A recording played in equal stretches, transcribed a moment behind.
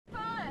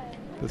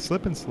The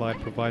slip and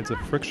slide provides a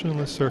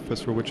frictionless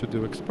surface for which to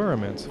do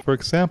experiments. For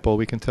example,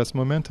 we can test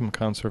momentum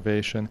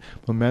conservation.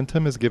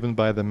 Momentum is given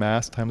by the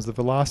mass times the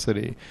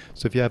velocity.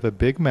 So if you have a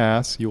big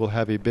mass, you will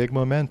have a big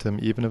momentum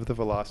even if the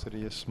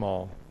velocity is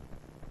small.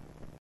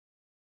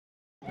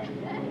 Mark,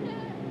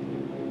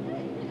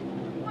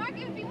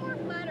 it would be more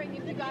flattering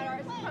if you got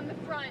ours from the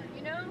front,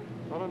 you know?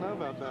 I don't know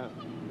about that.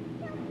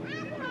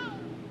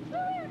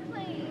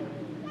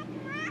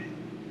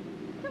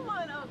 Come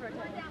on over.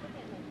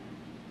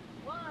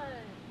 One.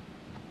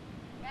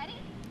 Ready?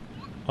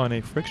 On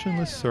a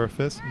frictionless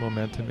surface,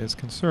 momentum is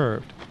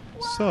conserved.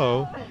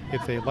 So,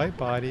 if a light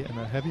body and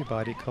a heavy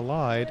body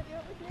collide,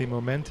 the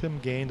momentum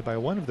gained by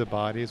one of the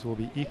bodies will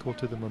be equal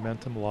to the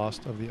momentum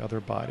lost of the other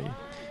body.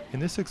 In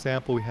this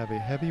example, we have a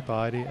heavy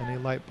body and a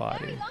light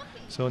body.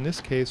 So in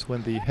this case,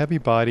 when the heavy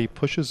body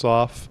pushes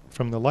off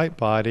from the light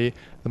body,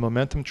 the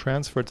momentum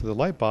transferred to the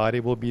light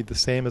body will be the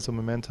same as the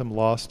momentum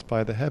lost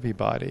by the heavy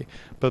body.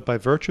 But by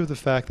virtue of the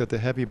fact that the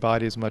heavy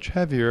body is much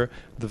heavier,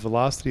 the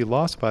velocity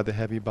lost by the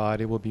heavy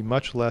body will be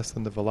much less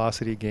than the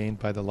velocity gained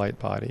by the light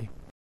body.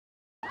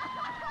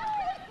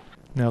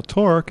 Now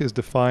torque is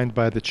defined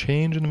by the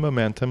change in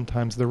momentum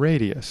times the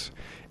radius.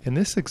 In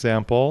this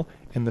example,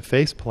 in the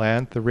face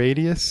plant, the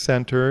radius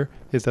center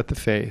is at the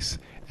face,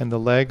 and the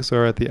legs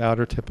are at the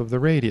outer tip of the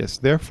radius.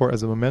 Therefore,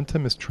 as the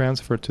momentum is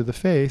transferred to the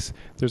face,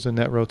 there's a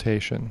net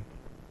rotation.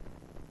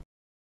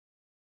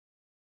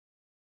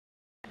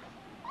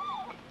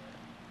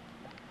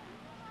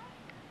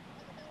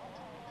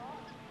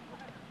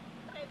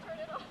 Okay, turn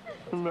it off.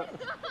 No.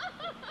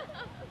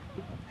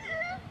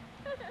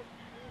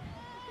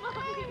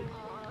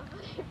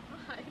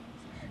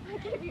 I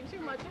gave you too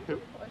much of a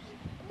push.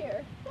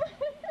 Here.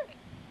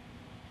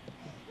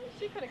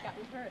 She could have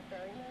gotten hurt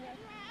during that.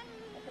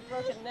 Like a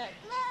broken neck.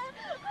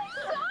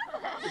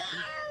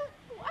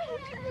 Why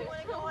did you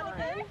want to go on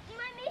again?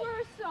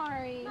 We're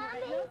sorry. No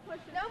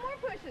pushes. No more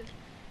pushes.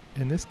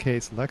 In this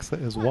case,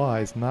 Lexa is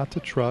wise not to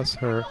trust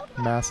her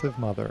massive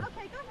mother.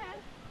 Okay, go ahead.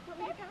 Want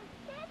me to count?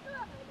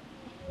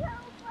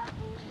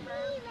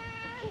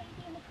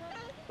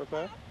 What's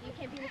that? You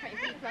can't be in the front. You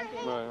can be plugged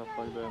in. Right, I'll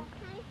plug it in.